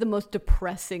 it is the most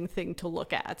depressing thing to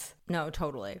look at. No,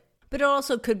 totally. But it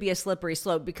also could be a slippery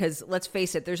slope because, let's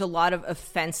face it, there's a lot of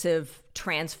offensive,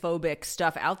 transphobic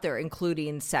stuff out there,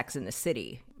 including Sex and the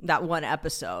City. That one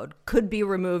episode could be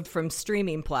removed from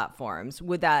streaming platforms.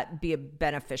 Would that be a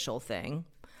beneficial thing?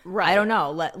 Right. I don't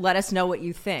know. Let us know what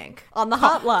you think. On the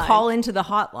hotline. Call into the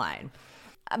hotline.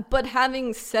 But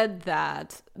having said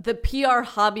that, the PR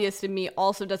hobbyist in me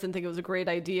also doesn't think it was a great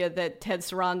idea that Ted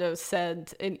Sarandos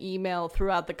sent an email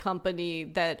throughout the company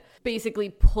that basically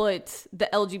put the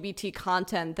LGBT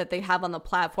content that they have on the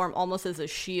platform almost as a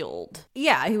shield.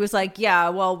 Yeah, he was like, yeah,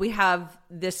 well, we have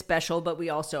this special, but we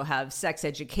also have Sex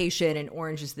Education and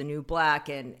Orange is the New Black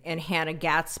and Hannah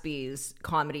Gatsby's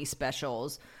comedy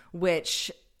specials,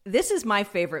 which... This is my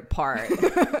favorite part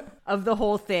of the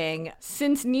whole thing.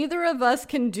 Since neither of us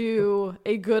can do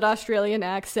a good Australian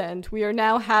accent, we are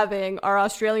now having our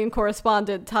Australian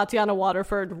correspondent, Tatiana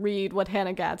Waterford, read what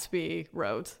Hannah Gatsby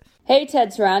wrote. Hey Ted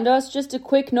Sarandos, just a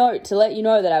quick note to let you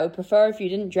know that I would prefer if you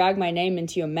didn't drag my name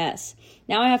into your mess.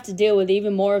 Now I have to deal with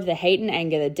even more of the hate and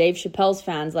anger that Dave Chappelle's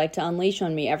fans like to unleash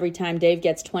on me every time Dave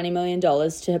gets $20 million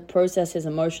to process his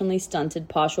emotionally stunted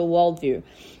partial worldview.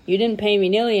 You didn't pay me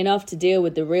nearly enough to deal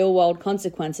with the real-world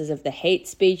consequences of the hate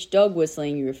speech dog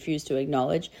whistling you refuse to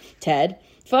acknowledge. Ted,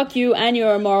 fuck you and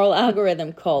your immoral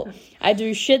algorithm cult. I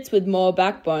do shits with more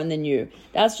backbone than you.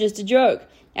 That's just a joke.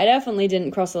 I definitely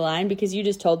didn't cross the line because you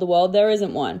just told the world there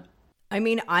isn't one. I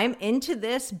mean, I'm into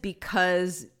this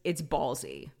because it's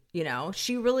ballsy. You know,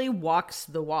 she really walks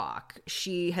the walk.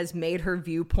 She has made her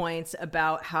viewpoints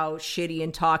about how shitty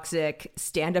and toxic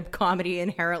stand-up comedy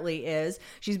inherently is.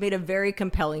 She's made a very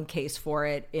compelling case for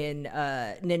it in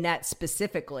Nanette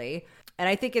specifically. And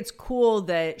I think it's cool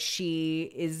that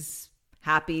she is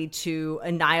happy to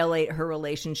annihilate her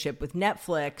relationship with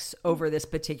Netflix over this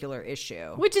particular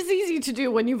issue. Which is easy to do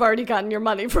when you've already gotten your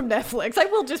money from Netflix. I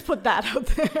will just put that out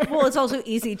there. Well, it's also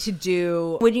easy to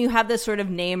do when you have this sort of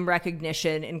name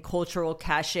recognition and cultural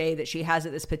cachet that she has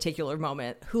at this particular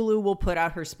moment. Hulu will put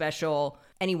out her special.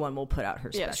 Anyone will put out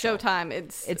her special. Yeah, Showtime.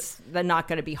 It's not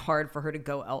going to be hard for her to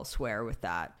go elsewhere with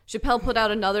that. Chappelle put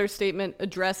out another statement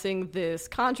addressing this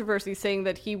controversy, saying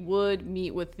that he would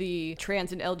meet with the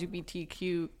trans and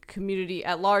LGBTQ community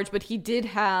at large, but he did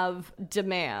have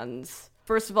demands.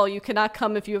 First of all, you cannot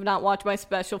come if you have not watched my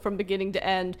special from beginning to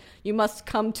end. You must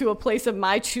come to a place of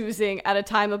my choosing at a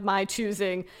time of my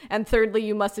choosing. And thirdly,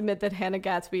 you must admit that Hannah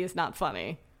Gatsby is not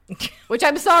funny. Which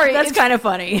I'm sorry. That's kind of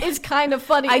funny. It's kind of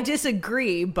funny. I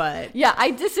disagree, but... Yeah,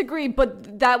 I disagree,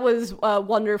 but that was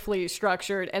wonderfully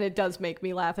structured, and it does make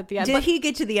me laugh at the end. Did he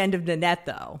get to the end of Nanette,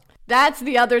 though? That's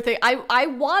the other thing. I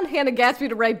want Hannah Gatsby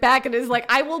to write back and is like,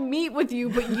 I will meet with you,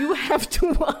 but you have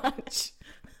to watch.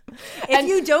 If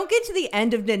you don't get to the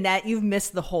end of Nanette, you've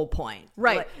missed the whole point.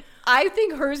 Right. Like, I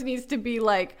think hers needs to be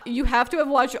like, you have to have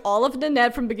watched all of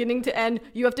Nanette from beginning to end.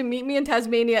 You have to meet me in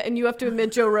Tasmania, and you have to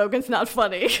admit Joe Rogan's not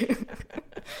funny.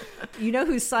 You know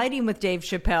who's siding with Dave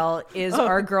Chappelle is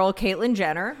our girl, Caitlyn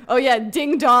Jenner. Oh, yeah.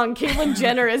 Ding dong. Caitlyn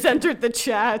Jenner has entered the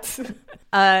chat.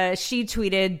 She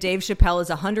tweeted, Dave Chappelle is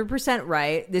 100%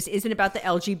 right. This isn't about the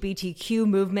LGBTQ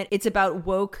movement. It's about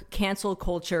woke cancel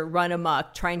culture run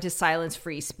amok, trying to silence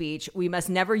free speech. We must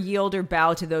never yield or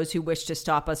bow to those who wish to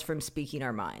stop us from speaking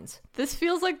our minds. This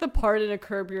feels like the part in a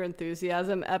Curb Your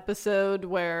Enthusiasm episode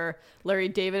where Larry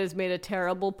David has made a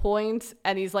terrible point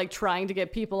and he's like trying to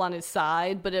get people on his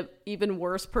side, but an even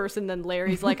worse person than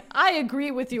Larry's like, I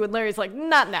agree with you. And Larry's like,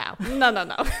 not now.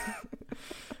 No.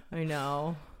 I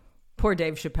know. Poor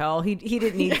Dave Chappelle. He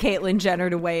didn't need Caitlyn Jenner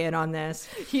to weigh in on this.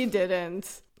 He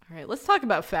didn't. All right, let's talk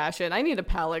about fashion. I need a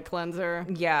palette cleanser.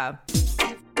 Yeah.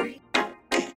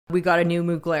 We got a new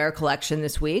Mugler collection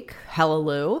this week.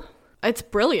 Hallelujah. It's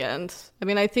brilliant. I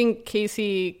mean, I think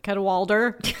Casey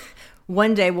Cadwalder.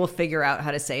 One day we'll figure out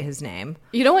how to say his name.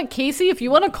 You know what, Casey? If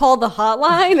you want to call the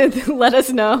hotline and let us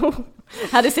know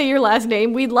how to say your last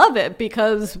name, we'd love it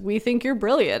because we think you're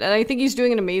brilliant. And I think he's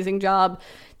doing an amazing job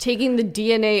taking the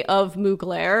DNA of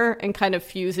Mugler and kind of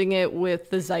fusing it with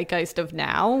the zeitgeist of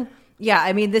now. Yeah,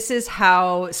 I mean, this is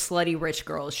how slutty rich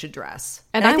girls should dress.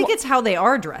 And I think it's how they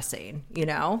are dressing, you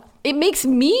know? It makes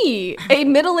me, a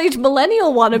middle-aged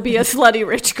millennial, want to be a slutty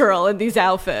rich girl in these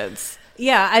outfits.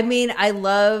 Yeah, I mean, I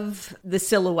love the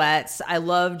silhouettes. I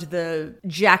loved the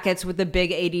jackets with the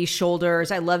big 80s shoulders.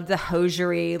 I loved the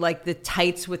hosiery, like the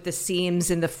tights with the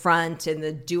seams in the front and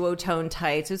the duotone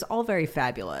tights. It was all very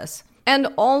fabulous. And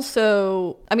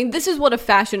also, I mean, this is what a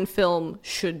fashion film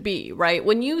should be, right?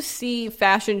 When you see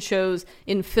fashion shows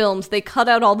in films, they cut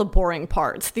out all the boring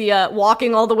parts, the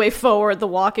walking all the way forward, the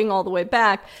walking all the way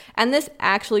back. And this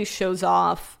actually shows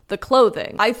off the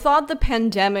clothing. I thought the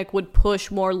pandemic would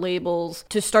push more labels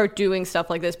to start doing stuff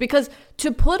like this, because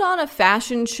to put on a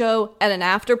fashion show at an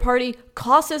after party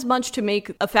costs as much to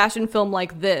make a fashion film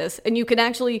like this. And you can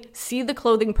actually see the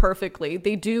clothing perfectly.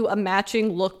 They do a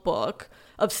matching lookbook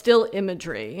of still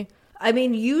imagery. I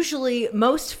mean, usually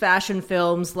most fashion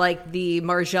films, like the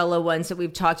Margiela ones that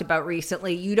we've talked about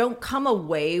recently, you don't come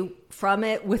away from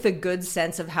it with a good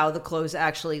sense of how the clothes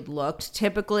actually looked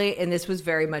typically, and this was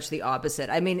very much the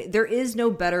opposite. I mean, there is no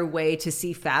better way to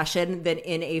see fashion than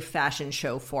in a fashion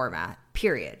show format,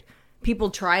 period.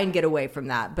 People try and get away from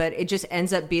that, but it just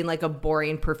ends up being like a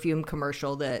boring perfume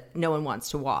commercial that no one wants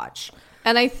to watch.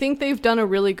 And I think they've done a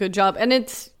really good job. And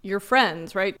it's your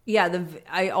friends, right? Yeah,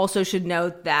 I also should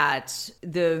note that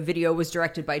the video was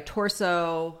directed by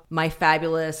Torso, my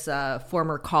fabulous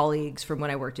former colleagues from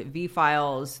when I worked at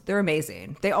V-Files. They're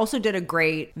amazing. They also did a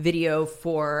great video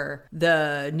for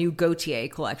the new Gaultier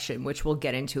collection, which we'll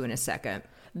get into in a second.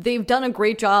 They've done a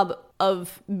great job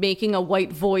of making a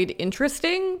white void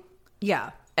interesting. Yeah.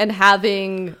 And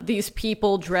having these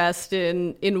people dressed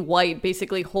in white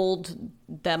basically hold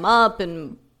them up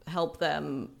and help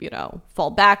them, you know, fall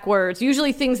backwards.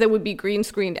 Usually things that would be green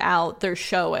screened out, they're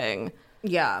showing.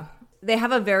 Yeah. They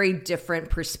have a very different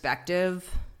perspective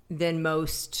than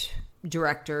most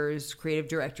directors, creative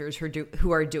directors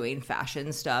who are doing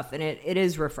fashion stuff, and it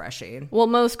is refreshing. Well,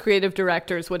 most creative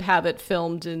directors would have it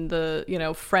filmed in the, you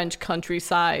know, French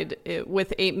countryside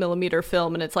with 8mm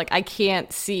film, and it's like, I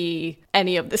can't see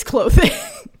any of this clothing.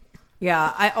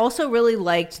 Yeah, I also really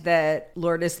liked that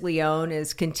Lourdes Leon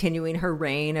is continuing her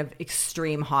reign of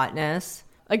extreme hotness.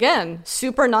 Again,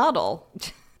 super nodal.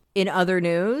 In other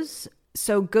news,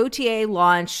 so Gaultier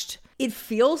launched, it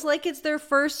feels like it's their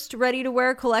first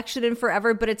ready-to-wear collection in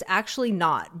forever, but it's actually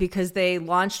not, because they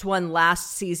launched one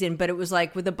last season, but it was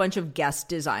like with a bunch of guest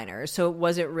designers, so it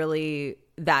wasn't really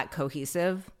that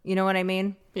cohesive. You know what I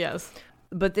mean? Yes.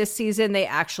 But this season, they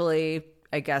actually,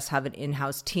 I guess, have an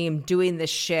in-house team doing this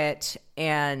shit,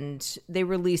 and they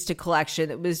released a collection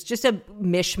that was just a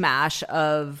mishmash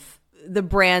of the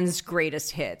brand's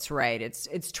greatest hits, right?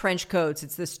 It's trench coats,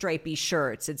 it's the stripy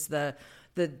shirts, it's the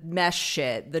mesh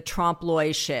shit, the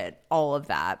trompe-l'oeil shit, all of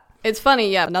that. It's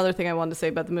funny, yeah. Another thing I wanted to say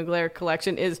about the Mugler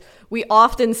collection is we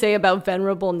often say about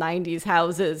venerable 90s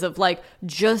houses of like,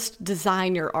 just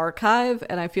design your archive.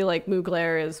 And I feel like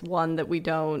Mugler is one that we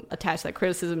don't attach that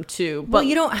criticism to. But well,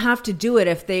 you don't have to do it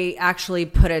if they actually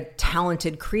put a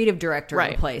talented creative director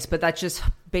in place, but that just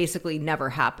basically never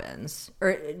happens. Or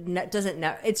it doesn't,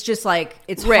 it's just like,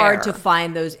 it's rare. Hard to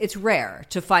find those. It's rare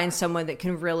to find someone that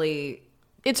can really...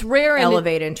 It's rare and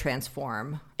elevate and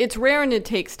transform. It's rare and it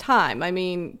takes time. I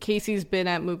mean, Casey's been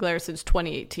at Mugler since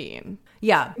 2018.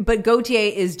 Yeah, but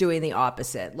Gaultier is doing the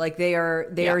opposite. Like they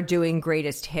are doing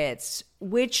greatest hits,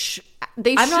 which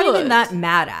I'm not even that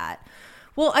mad at.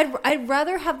 Well, I'd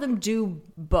rather have them do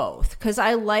both, because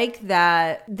I like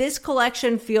that this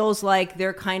collection feels like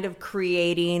they're kind of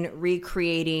creating,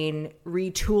 recreating,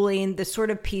 retooling the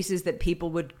sort of pieces that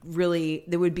people would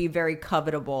be very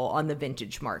covetable on the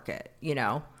vintage market, you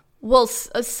know? Well,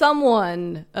 some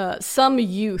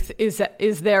youth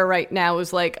is there right now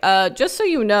who's like, just so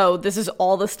you know, this is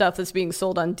all the stuff that's being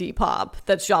sold on Depop.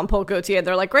 That's Jean-Paul Gaultier.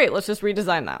 They're like, great, let's just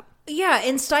redesign that. Yeah,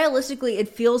 and stylistically, it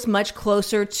feels much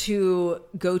closer to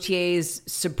Gaultier's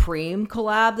Supreme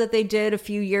collab that they did a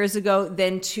few years ago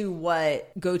than to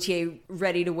what Gaultier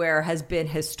Ready to Wear has been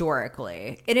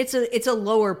historically. And it's a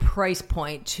lower price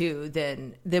point too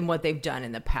than what they've done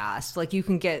in the past. Like you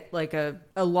can get like a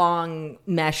long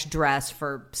mesh dress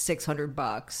for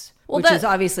 $600, which is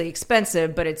obviously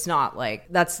expensive, but it's not like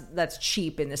that's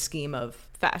cheap in the scheme of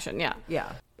fashion. Yeah,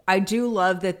 yeah. I do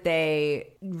love that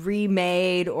they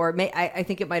remade, I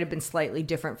think it might have been slightly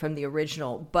different from the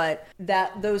original, but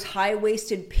that those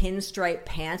high-waisted pinstripe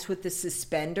pants with the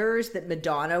suspenders that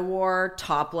Madonna wore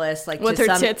topless, like with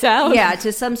her tits out, yeah,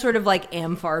 to some sort of like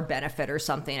Amphar benefit or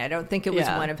something. I don't think it was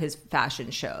one of his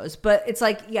fashion shows, but it's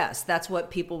like, yes, that's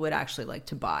what people would actually like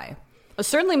to buy.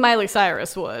 Certainly, Miley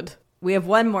Cyrus would. We have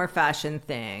one more fashion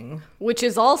thing, which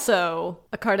is also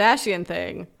a Kardashian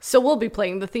thing. So we'll be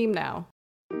playing the theme now.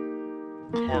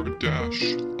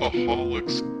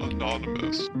 Kardashians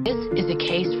Anonymous. This is a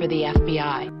case for the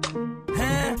FBI.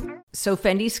 So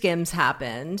Fendi Skims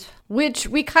happened. Which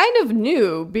we kind of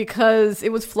knew because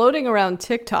it was floating around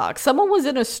TikTok. Someone was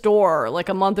in a store like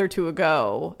a month or two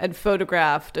ago and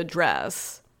photographed a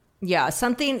dress. Yeah,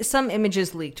 some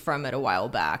images leaked from it a while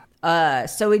back.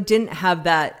 So it didn't have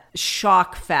that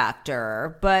shock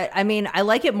factor. But I mean, I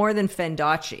like it more than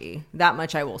Fendace. That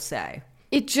much I will say.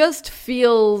 It just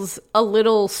feels a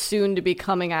little soon to be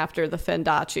coming after the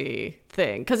Fendace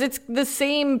thing because it's the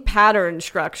same pattern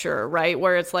structure, right?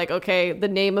 Where it's like, okay, the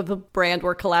name of the brand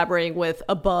we're collaborating with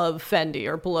above Fendi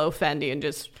or below Fendi and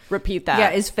just repeat that. Yeah,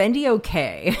 is Fendi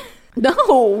okay?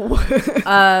 No.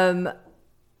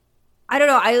 I don't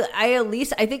know.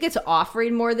 I think it's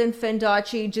offering more than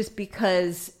Fendace just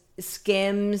because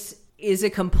Skims is a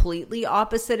completely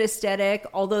opposite aesthetic,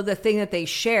 although the thing that they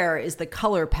share is the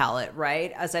color palette,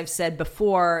 right? As I've said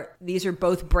before, these are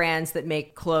both brands that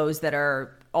make clothes that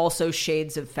are also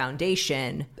shades of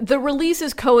foundation. The release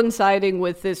is coinciding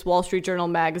with this Wall Street Journal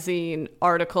magazine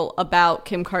article about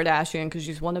Kim Kardashian because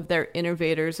she's one of their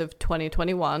innovators of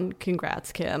 2021.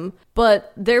 Congrats, Kim.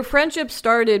 But their friendship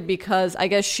started because I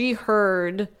guess she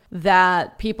heard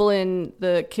that people in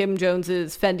the Kim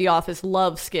Jones's Fendi office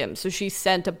love Skims. So she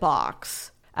sent a box.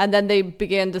 And then they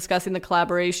began discussing the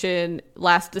collaboration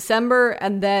last December.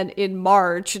 And then in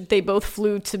March, they both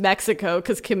flew to Mexico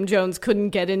because Kim Jones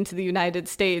couldn't get into the United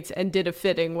States and did a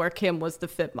fitting where Kim was the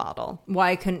fit model.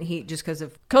 Why couldn't he? Just because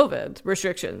of COVID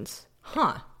restrictions.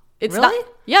 Huh. It's really? Not,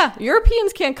 yeah.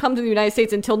 Europeans can't come to the United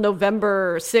States until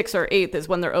November 6th or 8th is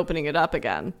when they're opening it up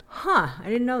again. Huh. I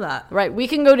didn't know that. Right. We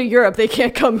can go to Europe. They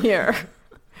can't come here.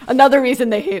 Another reason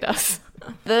they hate us.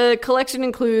 The collection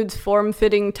includes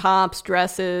form-fitting tops,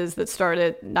 dresses that start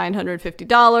at $950,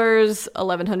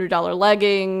 $1,100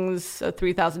 leggings, a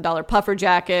 $3,000 puffer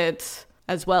jacket,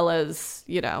 as well as,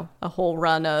 you know, a whole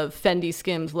run of Fendi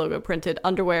Skims logo printed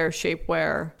underwear,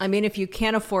 shapewear. I mean, if you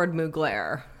can't afford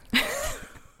Mugler,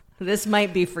 this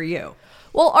might be for you.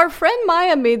 Well, our friend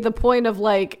Maya made the point of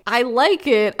like, I like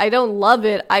it, I don't love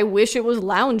it, I wish it was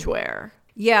loungewear.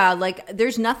 Yeah, like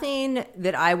there's nothing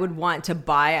that I would want to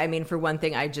buy. I mean, for one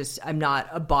thing, I'm not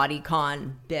a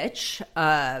bodycon bitch.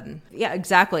 Yeah,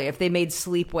 exactly. If they made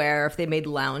sleepwear, if they made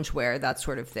loungewear, that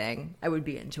sort of thing, I would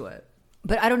be into it.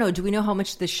 But I don't know. Do we know how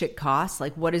much this shit costs?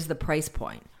 Like, what is the price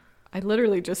point? I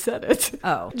literally just said it.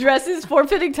 Oh. Dresses,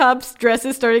 form-fitting tops,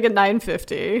 dresses starting at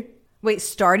 $950. Wait,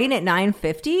 starting at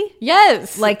 $950?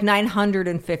 Yes. Like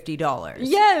 $950?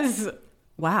 Yes.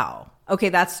 Wow. Okay,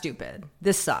 that's stupid.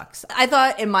 This sucks. I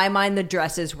thought in my mind the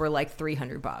dresses were like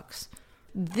 $300.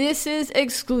 This is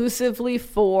exclusively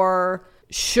for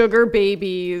sugar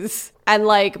babies and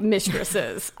like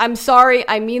mistresses. I'm sorry,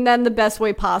 I mean that in the best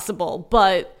way possible,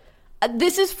 but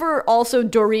this is for also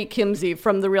Dorit Kimsey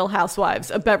from The Real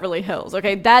Housewives of Beverly Hills.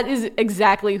 Okay, that is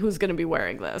exactly who's going to be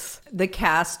wearing this. The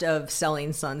cast of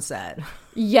Selling Sunset.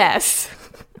 Yes.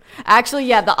 Actually,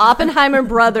 yeah, the Oppenheimer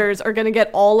brothers are going to get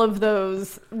all of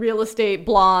those real estate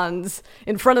blondes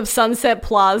in front of Sunset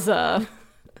Plaza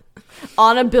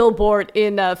on a billboard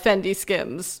in Fendi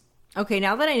Skims. Okay,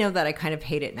 now that I know that, I kind of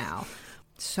hate it now.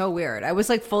 So weird. I was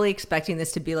like fully expecting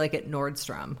this to be like at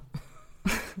Nordstrom.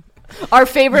 Our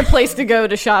favorite place to go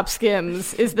to shop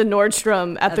Skims is the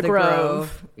Nordstrom at the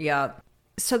Grove. Yeah.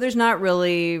 So there's not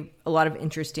really a lot of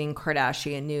interesting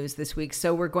Kardashian news this week,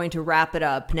 so we're going to wrap it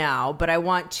up now. But I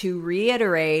want to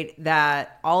reiterate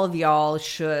that all of y'all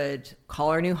should call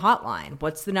our new hotline.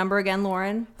 What's the number again,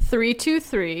 Lauren?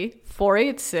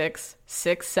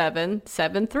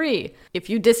 323-486-6773. If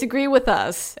you disagree with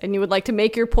us and you would like to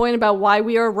make your point about why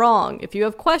we are wrong, if you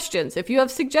have questions, if you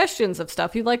have suggestions of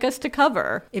stuff you'd like us to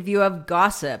cover, if you have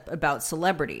gossip about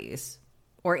celebrities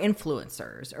or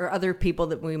influencers or other people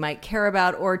that we might care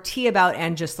about or tea about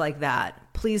and just like that,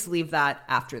 please leave that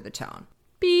after the tone.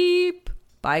 beep.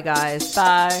 Bye, guys.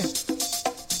 Bye.